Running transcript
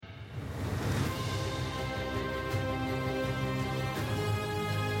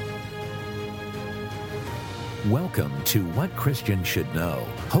Welcome to What Christians Should Know,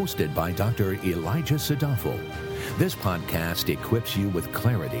 hosted by Dr. Elijah Sadafel. This podcast equips you with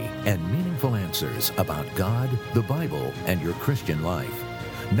clarity and meaningful answers about God, the Bible, and your Christian life.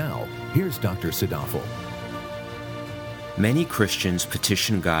 Now, here's Dr. Sadafel. Many Christians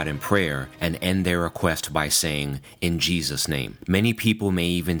petition God in prayer and end their request by saying, "In Jesus' name." Many people may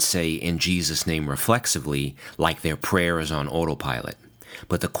even say, "In Jesus' name" reflexively, like their prayer is on autopilot.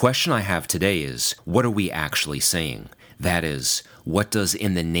 But the question I have today is, what are we actually saying? That is, what does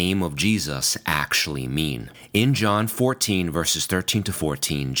 "in the name of Jesus" actually mean? In John 14, verses 13 to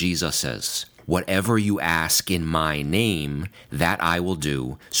 14, Jesus says, "Whatever you ask in my name, that I will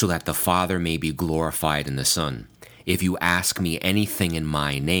do, so that the Father may be glorified in the Son. If you ask me anything in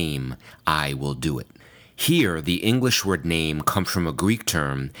my name, I will do it." Here, the English word "name" comes from a Greek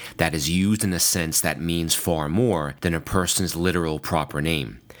term that is used in a sense that means far more than a person's literal proper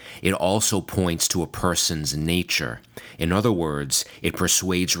name. It also points to a person's nature. In other words, it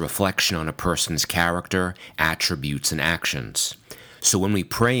persuades reflection on a person's character, attributes, and actions. So when we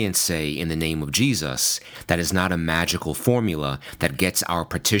pray and say, "In the name of Jesus," that is not a magical formula that gets our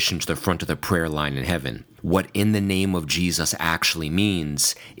petition to the front of the prayer line in heaven. What "in the name of Jesus" actually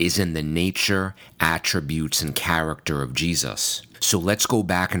means is in the nature, attributes, and character of Jesus. So let's go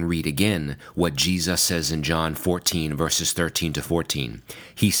back and read again what Jesus says in John 14, verses 13 to 14.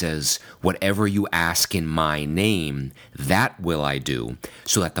 He says, "Whatever you ask in my name, that will I do,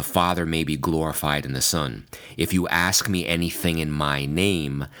 so that the Father may be glorified in the Son. If you ask me anything in my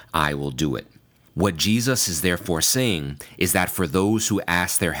name, I will do it." What Jesus is therefore saying is that for those who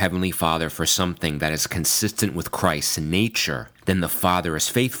ask their Heavenly Father for something that is consistent with Christ's nature, then the Father is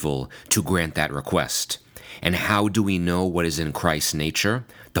faithful to grant that request. And how do we know what is in Christ's nature?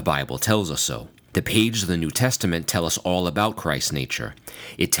 The Bible tells us so. The pages of the New Testament tell us all about Christ's nature.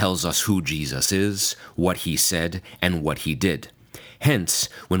 It tells us who Jesus is, what he said, and what he did. Hence,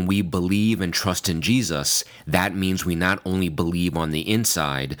 when we believe and trust in Jesus, that means we not only believe on the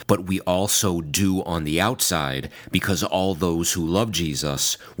inside, but we also do on the outside, because all those who love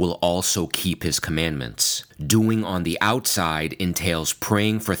Jesus will also keep his commandments. Doing on the outside entails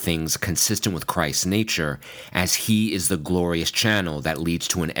praying for things consistent with Christ's nature, as he is the glorious channel that leads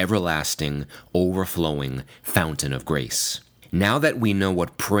to an everlasting, overflowing fountain of grace. Now that we know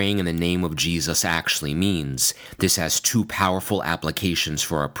what praying in the name of Jesus actually means, this has two powerful applications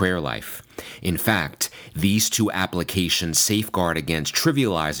for our prayer life. In fact, these two applications safeguard against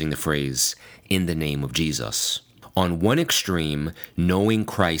trivializing the phrase, "in the name of Jesus." On one extreme, knowing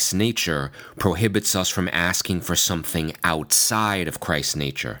Christ's nature prohibits us from asking for something outside of Christ's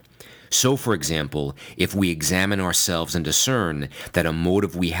nature. So, for example, if we examine ourselves and discern that a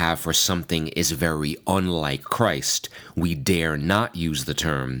motive we have for something is very unlike Christ, we dare not use the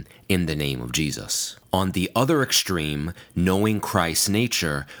term, "in the name of Jesus." On the other extreme, knowing Christ's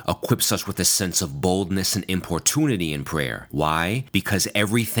nature equips us with a sense of boldness and importunity in prayer. Why? Because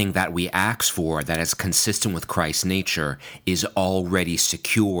everything that we ask for that is consistent with Christ's nature is already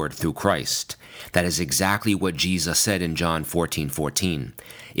secured through Christ. That is exactly what Jesus said in John 14:14.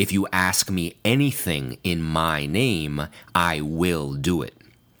 "If you ask me anything in my name, I will do it."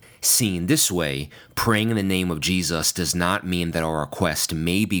 Seen this way, praying in the name of Jesus does not mean that our request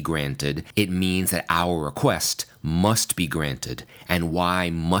may be granted. It means that our request must be granted. And why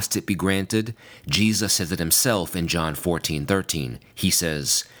must it be granted? Jesus says it himself in John 14:13. He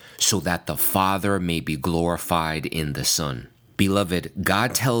says, "So that the Father may be glorified in the Son." Beloved,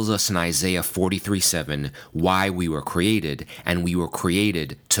 God tells us in Isaiah 43:7 why we were created, and we were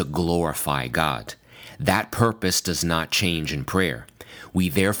created to glorify God. That purpose does not change in prayer. We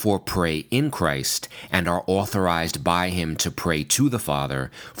therefore pray in Christ and are authorized by him to pray to the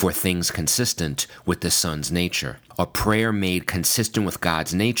Father for things consistent with the Son's nature. A prayer made consistent with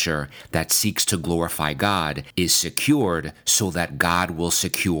God's nature that seeks to glorify God is secured so that God will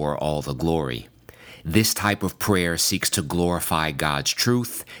secure all the glory. This type of prayer seeks to glorify God's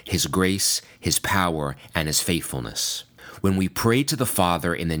truth, his grace, his power, and his faithfulness. When we pray to the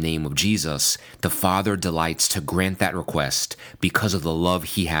Father in the name of Jesus, the Father delights to grant that request because of the love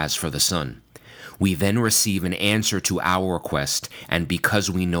he has for the Son. We then receive an answer to our request, and because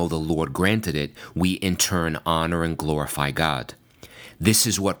we know the Lord granted it, we in turn honor and glorify God. This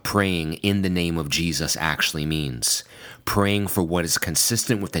is what praying in the name of Jesus actually means. Praying for what is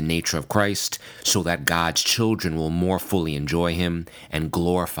consistent with the nature of Christ so that God's children will more fully enjoy him and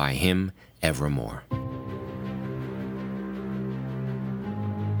glorify him evermore.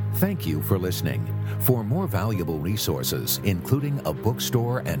 Thank you for listening. For more valuable resources, including a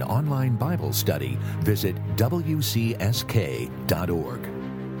bookstore and online Bible study, visit wcsk.org.